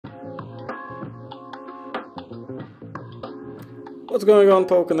What's going on,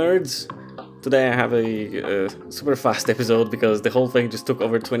 Poke Nerds? Today I have a super fast episode because the whole thing just took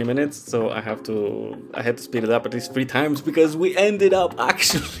over 20 minutes, so I had to speed it up at least 3 times because we ended up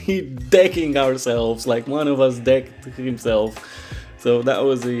actually decking ourselves, like one of us decked himself. So that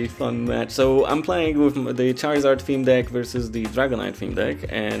was a fun match. So I'm playing with the Charizard theme deck versus the Dragonite theme deck,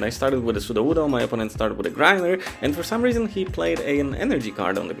 and I started with a Sudowoodo, my opponent started with a Grimer, and for some reason he played an energy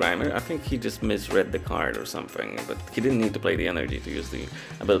card on the Grimer. I think he just misread the card or something, but he didn't need to play the energy to use the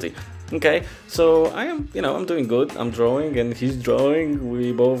ability. Okay, so I am, I'm doing good. I'm drawing and he's drawing.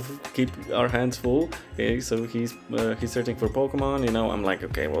 We both keep our hands full. Okay, so he's searching for Pokemon. I'm like,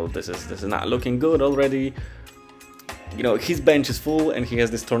 okay, well this is not looking good already. His bench is full and he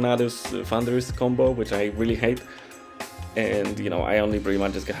has this Tornadoes Thunderous combo, which I really hate. And, I only pretty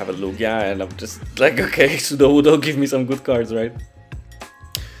much just have a Lugia and I'm just like, okay, Sudowoodo, give me some good cards, right?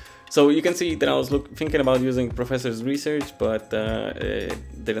 So you can see that I was thinking about using Professor's Research, but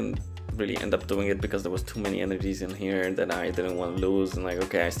didn't really end up doing it because there was too many energies in here that I didn't want to lose. And like,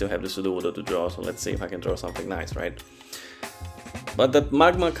 okay, I still have the Sudowoodo to draw, so let's see if I can draw something nice, right? But that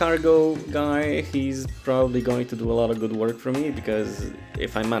Magma Cargo guy, he's probably going to do a lot of good work for me, because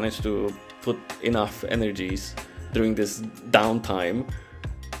if I manage to put enough energies during this downtime,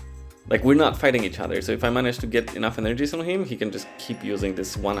 like we're not fighting each other, so if I manage to get enough energies on him, he can just keep using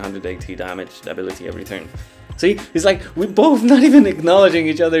this 180 damage ability every turn. See, it's like we're both not even acknowledging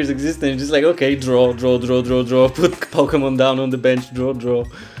each other's existence, just like, okay, draw, draw, draw, draw, draw, put Pokemon down on the bench, draw, draw.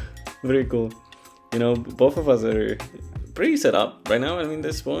 Very cool. Both of us are pretty set up right now.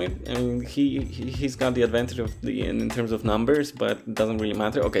 This point, he's got the advantage of in terms of numbers, but it doesn't really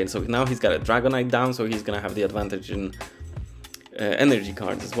matter. Okay, so now he's got a Dragonite down, so he's gonna have the advantage in energy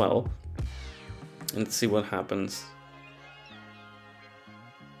cards as well. And let's see what happens.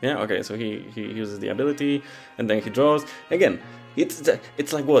 Yeah, okay, so he uses the ability and then he draws again.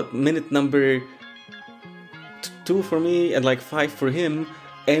 It's like what, minute number 2 for me and like 5 for him,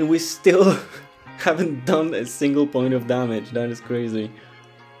 and we still haven't done a single point of damage. That is crazy.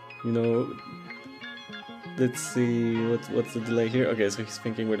 Let's see what's the delay here. Okay, so he's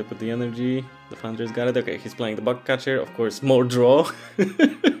thinking where to put the energy. The Founder's got it. Okay, he's playing the Bug Catcher, of course. More draw.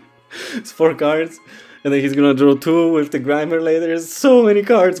 It's 4 cards, and then he's gonna draw 2 with the Grimer later. There's so many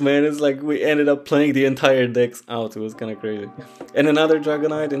cards, man. It's like we ended up playing the entire decks out. It was kind of crazy. And another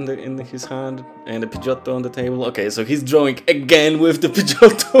Dragonite in his hand, and a Pidgeotto on the table. Okay, so he's drawing again with the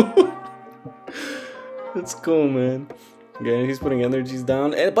Pidgeotto. That's cool, man. Okay, he's putting energies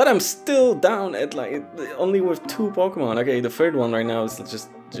down, but I'm still down at like only with 2 Pokemon. Okay, the third one right now is just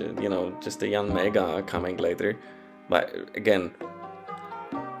a young Mega coming later. But again,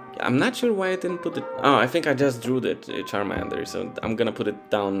 I'm not sure why I didn't put it. Oh, I think I just drew the Charmander, so I'm gonna put it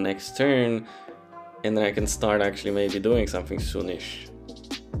down next turn, and then I can start actually maybe doing something soonish.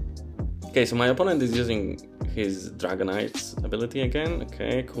 Okay, so my opponent is using his Dragonite's ability again.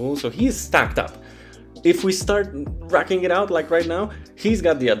 Okay, cool. So he's stacked up. If we start racking it out like right now, he's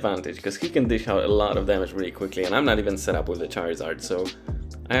got the advantage because he can dish out a lot of damage really quickly, and I'm not even set up with the Charizard, so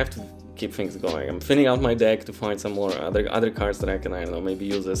I have to keep things going. I'm thinning out my deck to find some more other cards that I can, I don't know, maybe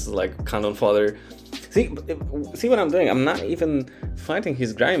use as like cannon fodder. See what I'm doing? I'm not even fighting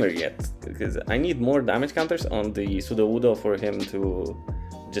his Grimer yet because I need more damage counters on the Sudowoodo for him to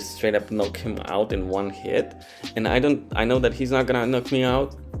just straight up knock him out in one hit, and I know that he's not gonna knock me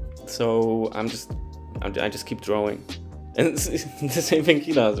out, so I just keep drawing, and it's the same thing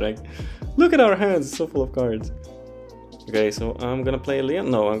he does, right? Look at our hands, it's so full of cards. Okay, so I'm gonna play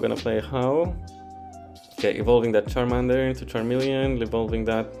Leon. No, I'm gonna play How. Okay, evolving that Charmander into Charmeleon, evolving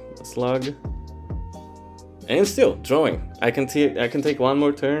that Slug, and still drawing. I can take one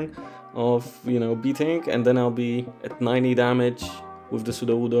more turn of beating, and then I'll be at 90 damage with the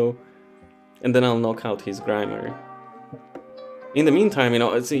Sudowoodo, and then I'll knock out his Grimer. In the meantime,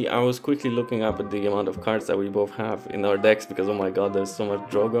 see, I was quickly looking up at the amount of cards that we both have in our decks because, oh my god, there's so much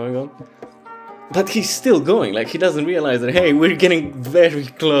draw going on. But he's still going, like he doesn't realize that, hey, we're getting very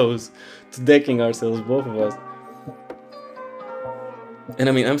close to decking ourselves, both of us. And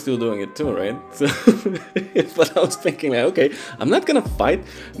I'm still doing it too, right? So, but I was thinking, like, okay, I'm not gonna fight.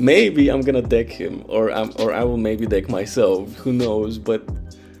 Maybe I'm gonna deck him, or I will maybe deck myself. Who knows? But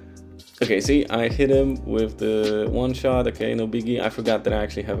okay, see, I hit him with the one shot. Okay, no biggie. I forgot that I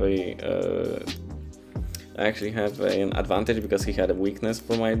actually have an advantage because he had a weakness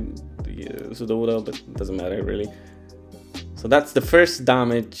for my Sudowoodo, but it doesn't matter really. So that's the first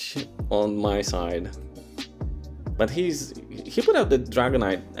damage on my side. But he put out the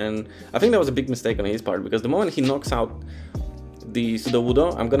Dragonite, and I think that was a big mistake on his part, because the moment he knocks out the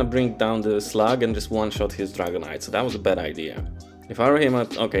Sudowoodo, I'm gonna bring down the Slug and just one-shot his Dragonite, so that was a bad idea. If I were him,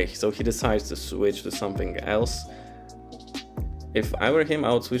 okay, so he decides to switch to something else. If I were him,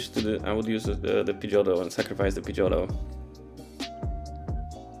 I would switch to I would use the Pidgeotto and sacrifice the Pidgeotto.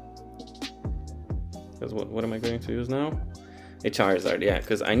 Because what am I going to use now? A Charizard, yeah,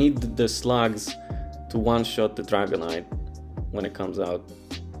 because I need the slugs to one-shot the Dragonite when it comes out.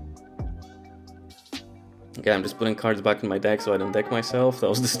 Okay, I'm just putting cards back in my deck so I don't deck myself. That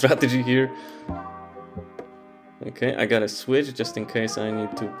was the strategy here. Okay, I gotta switch just in case I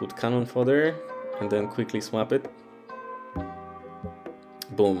need to put Cannon Fodder and then quickly swap it.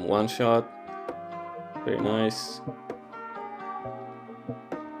 Boom, one shot. Very nice.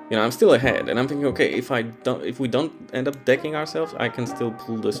 You know, I'm still ahead, and I'm thinking, okay, if we don't end up decking ourselves, I can still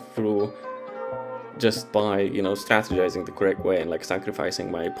pull this through just by, you know, strategizing the correct way and like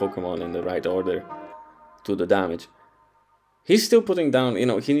sacrificing my Pokemon in the right order to the damage. He's still putting down, you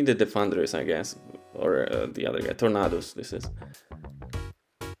know, he needed the Thunderous, I guess, or the other guy, Tornadoes, this is.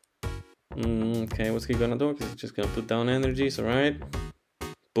 Okay, what's he gonna do? He's just gonna put down energies, alright.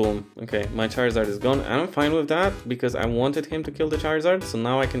 Boom. Okay, my Charizard is gone. I'm fine with that because I wanted him to kill the Charizard, so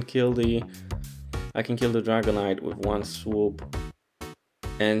now I can kill the Dragonite with one swoop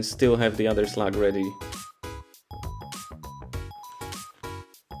and still have the other slug ready.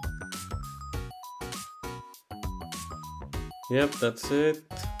 Yep, that's it.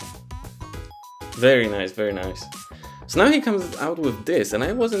 Very nice, very nice. So now he comes out with this, and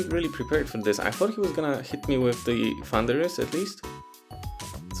I wasn't really prepared for this. I thought he was gonna hit me with the Thunderous at least.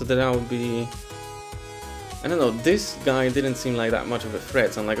 So that I would be... I don't know, this guy didn't seem like that much of a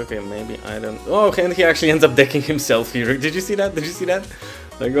threat, so I'm like, okay, maybe I don't... Oh, and he actually ends up decking himself here. Did you see that? Did you see that?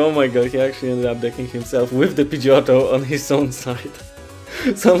 Like, oh my god, he actually ended up decking himself with the Pidgeotto on his own side.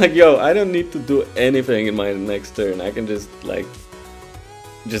 So I'm like, yo, I don't need to do anything in my next turn. I can just, like,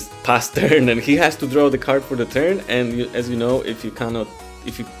 just pass turn, and he has to draw the card for the turn, and you, as you know, if you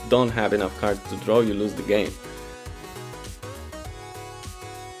don't have enough cards to draw, you lose the game.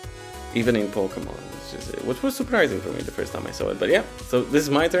 Even in Pokemon, which was surprising for me the first time I saw it. But yeah, so this is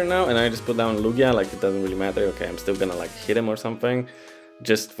my turn now, and I just put down Lugia, like it doesn't really matter. Okay, I'm still gonna like hit him or something,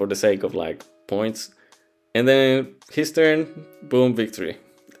 just for the sake of like points. And then his turn, boom, victory,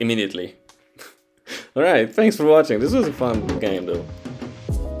 immediately. Alright, thanks for watching. This was a fun game though.